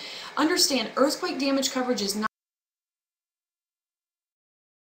 Understand, earthquake damage coverage is not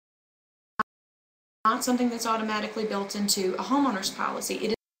something that's automatically built into a homeowner's policy.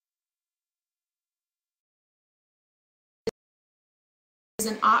 It is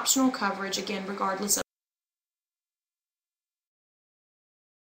an optional coverage, again, regardless of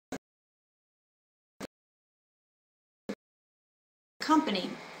the company.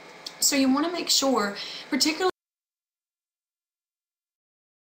 So you want to make sure, particularly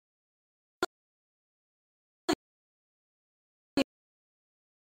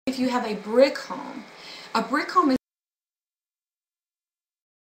if you have a brick home, A brick home is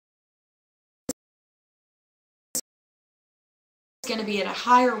going to be at a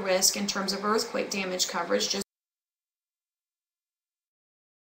higher risk in terms of earthquake damage coverage, just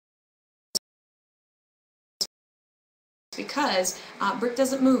because brick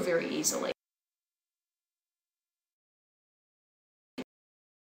doesn't move very easily.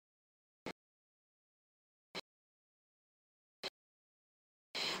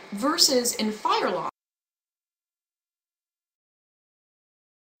 Versus in fire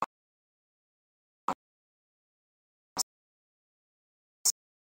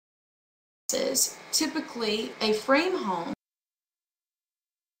losses, typically a frame home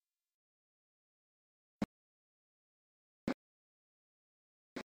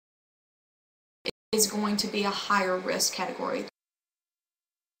is going to be a higher risk category.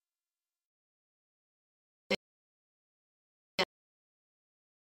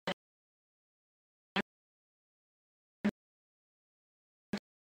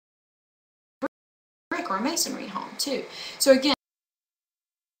 Brick or a masonry home too. So again,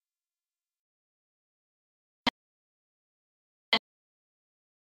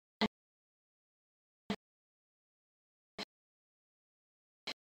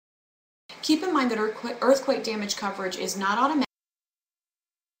 keep in mind that earthquake damage coverage is not automatic,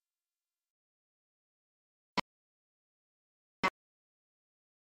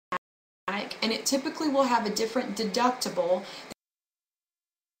 and it typically will have a different deductible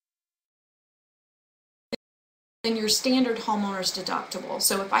than your standard homeowner's deductible.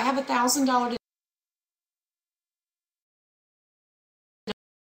 So if I have $1,000 deductible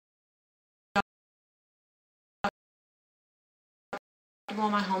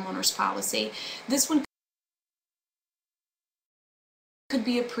on my homeowner's policy, this one could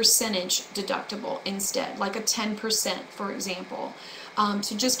be a percentage deductible instead, like a 10%, for example.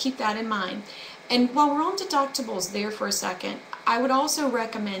 So just keep that in mind. And while we're on deductibles there for a second, I would also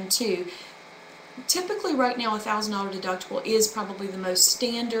recommend too, typically right now $1,000 deductible is probably the most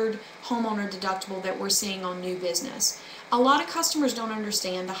standard homeowner deductible that we're seeing on new business. A lot of customers don't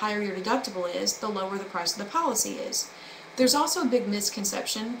understand the higher your deductible is, the lower the price of the policy is. There's also a big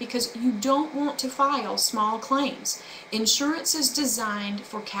misconception because you don't want to file small claims. Insurance is designed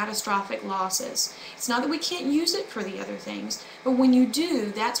for catastrophic losses. It's not that we can't use it for the other things, but when you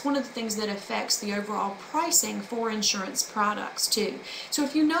do, that's one of the things that affects the overall pricing for insurance products too. So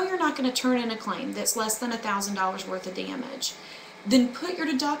if you know you're not going to turn in a claim that's less than $1,000 worth of damage, then put your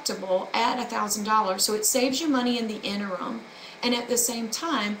deductible at $1,000 so it saves you money in the interim, and at the same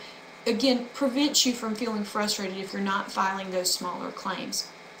time, again, prevents you from feeling frustrated if you're not filing those smaller claims.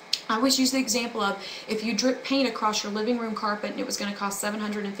 I always use the example of if you drip paint across your living room carpet and it was going to cost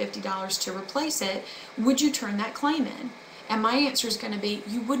 $750 to replace it, would you turn that claim in? And my answer is going to be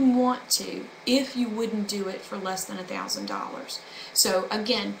you wouldn't want to if you wouldn't do it for less than $1,000. So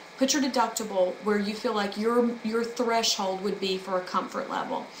again, put your deductible where you feel like your threshold would be for a comfort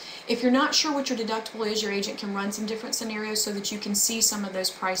level. If you're not sure what your deductible is, your agent can run some different scenarios so that you can see some of those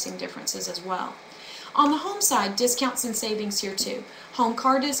pricing differences as well. On the home side, discounts and savings here too. Home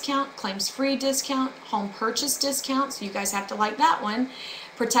car discount, claims free discount, home purchase discounts, you guys have to like that one.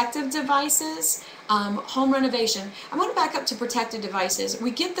 Protective devices, home renovation. I'm going to back up to protective devices. We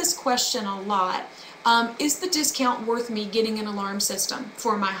get this question a lot. Is the discount worth me getting an alarm system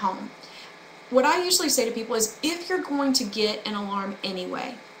for my home? What I usually say to people is if you're going to get an alarm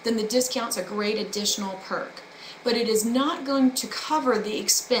anyway, then the discount's a great additional perk. But it is not going to cover the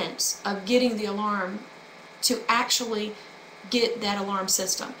expense of getting the alarm to actually get that alarm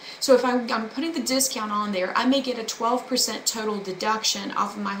system. So if I'm putting the discount on there, I may get a 12% total deduction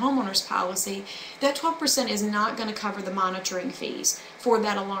off of my homeowner's policy. That 12% is not going to cover the monitoring fees for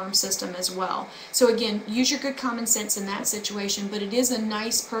that alarm system as well. So again, use your good common sense in that situation, but it is a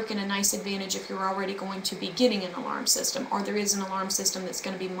nice perk and a nice advantage if you're already going to be getting an alarm system or there is an alarm system that's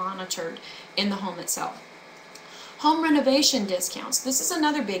going to be monitored in the home itself. Home renovation discounts. This is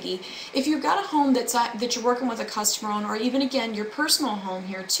another biggie. If you've got a home that you're working with a customer on, or even again your personal home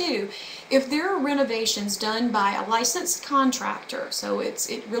here too, if there are renovations done by a licensed contractor, so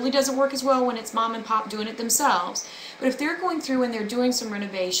it really doesn't work as well when it's mom and pop doing it themselves, but if they're going through and they're doing some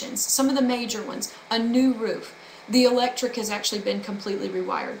renovations, some of the major ones, a new roof, the electric has actually been completely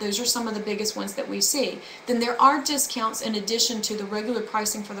rewired. Those are some of the biggest ones that we see. Then there are discounts in addition to the regular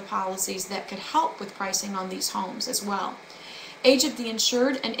pricing for the policies that could help with pricing on these homes as well. Age of the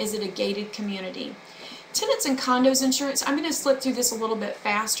insured, and is it a gated community? Tenants and condos insurance, I'm going to slip through this a little bit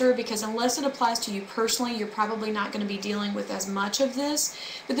faster because unless it applies to you personally, you're probably not going to be dealing with as much of this.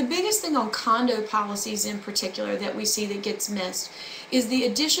 But the biggest thing on condo policies in particular that we see that gets missed is the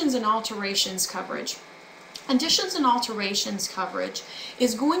additions and alterations coverage. Additions and alterations coverage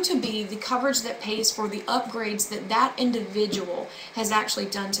is going to be the coverage that pays for the upgrades that that individual has actually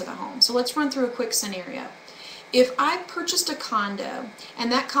done to the home. So let's run through a quick scenario. If I purchased a condo and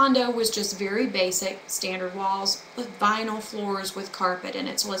that condo was just very basic, standard walls with vinyl floors with carpet in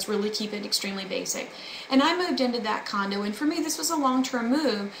it, so let's really keep it extremely basic. And I moved into that condo, and for me this was a long-term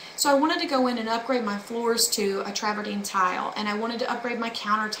move, so I wanted to go in and upgrade my floors to a travertine tile, and I wanted to upgrade my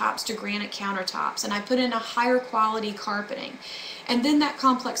countertops to granite countertops, and I put in a higher quality carpeting. And then that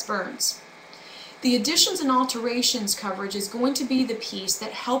complex burns. The additions and alterations coverage is going to be the piece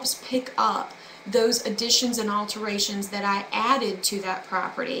that helps pick up those additions and alterations that I added to that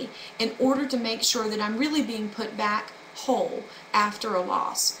property in order to make sure that I'm really being put back whole after a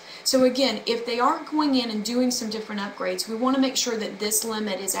loss. So again, if they are going in and doing some different upgrades, we want to make sure that this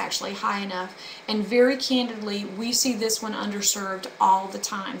limit is actually high enough, and very candidly, we see this one underserved all the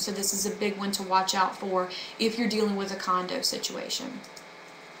time. So this is a big one to watch out for if you're dealing with a condo situation.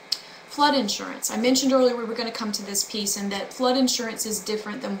 Flood insurance. I mentioned earlier we were going to come to this piece, and that flood insurance is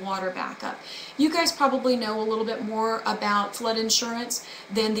different than water backup. You guys probably know a little bit more about flood insurance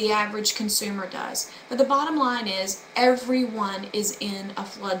than the average consumer does. But the bottom line is everyone is in a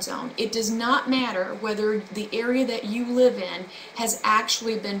flood zone. It does not matter whether the area that you live in has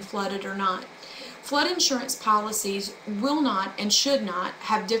actually been flooded or not. Flood insurance policies will not and should not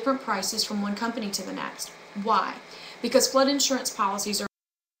have different prices from one company to the next. Why? Because flood insurance policies are